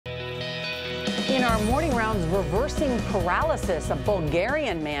In our morning rounds, reversing paralysis. A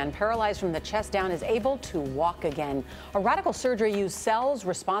Bulgarian man paralyzed from the chest down is able to walk again. A radical surgery used cells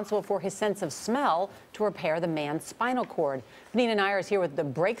responsible for his sense of smell to repair the man's spinal cord. Vinita Nair is here with the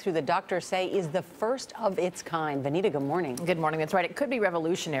breakthrough the doctors say is the first of its kind. Vinita, good morning. Good morning. That's right. It could be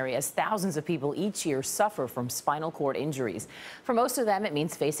revolutionary as thousands of people each year suffer from spinal cord injuries. For most of them, it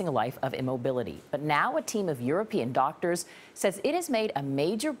means facing a life of immobility. But now a team of European doctors says it has made a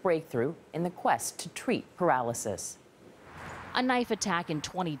major breakthrough in the quest to treat paralysis. A knife attack in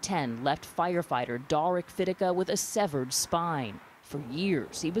 2010 left firefighter Darek Fidyka with a severed spine. For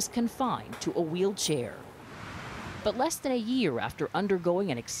years, he was confined to a wheelchair. But less than a year after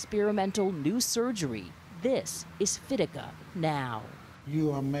undergoing an experimental new surgery, this is Fidyka now.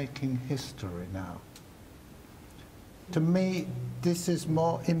 You are making history now. To me, this is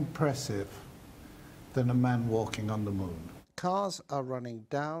more impressive than a man walking on the moon. Cars are running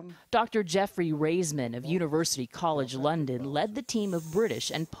down. Dr. Jeffrey Raisman of University College London led the team of British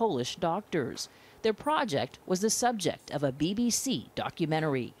and Polish doctors. Their project was the subject of a BBC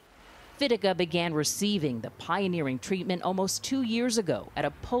documentary. Fidyka began receiving the pioneering treatment almost 2 years ago at a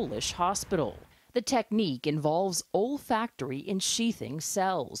Polish hospital. The technique involves olfactory ensheathing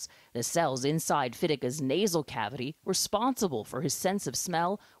cells. The cells inside Fidyka's nasal cavity, responsible for his sense of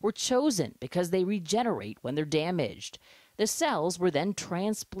smell, were chosen because they regenerate when they're damaged. The cells were then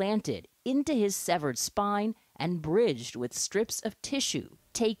transplanted into his severed spine and bridged with strips of tissue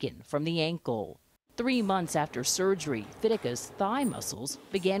taken from the ankle. 3 months after surgery, Fidyka's thigh muscles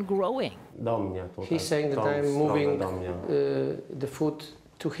began growing. He's saying that I'm moving the foot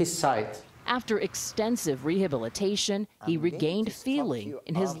to his side. After extensive rehabilitation, he regained feeling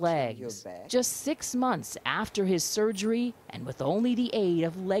in his legs. Just 6 months after his surgery, and with only the aid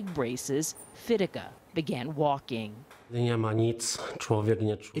of leg braces, Fidyka began walking.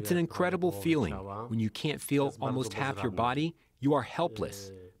 It's an incredible feeling. When you can't feel almost half your body, you are helpless.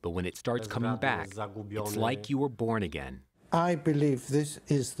 But when it starts coming back, it's like you were born again. I believe this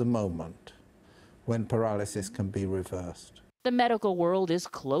is the moment when paralysis can be reversed. The medical world is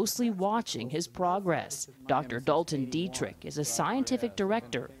closely watching his progress. Dr. Dalton Dietrich is a scientific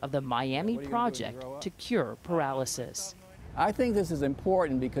director of the Miami Project to Cure Paralysis. I think this is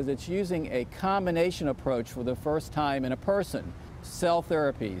important because it's using a combination approach for the first time in a person. Cell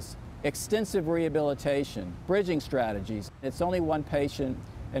therapies, extensive rehabilitation, bridging strategies. It's only one patient,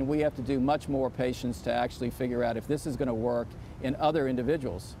 and we have to do much more patients to actually figure out if this is going to work in other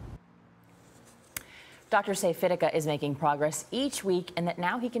individuals. Doctors say Fidyka is making progress each week and that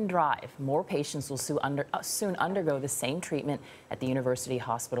now he can drive. More patients will soon undergo the same treatment at the University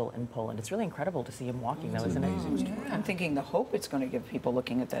Hospital in Poland. It's really incredible to see him walking, though, isn't it? Yeah, I'm thinking the hope it's going to give people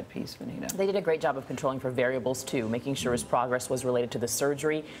looking at that piece, Vinita. They did a great job of controlling for variables, too, making sure his progress was related to the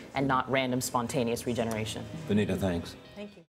surgery and not random spontaneous regeneration. Vinita, thanks. Thank you.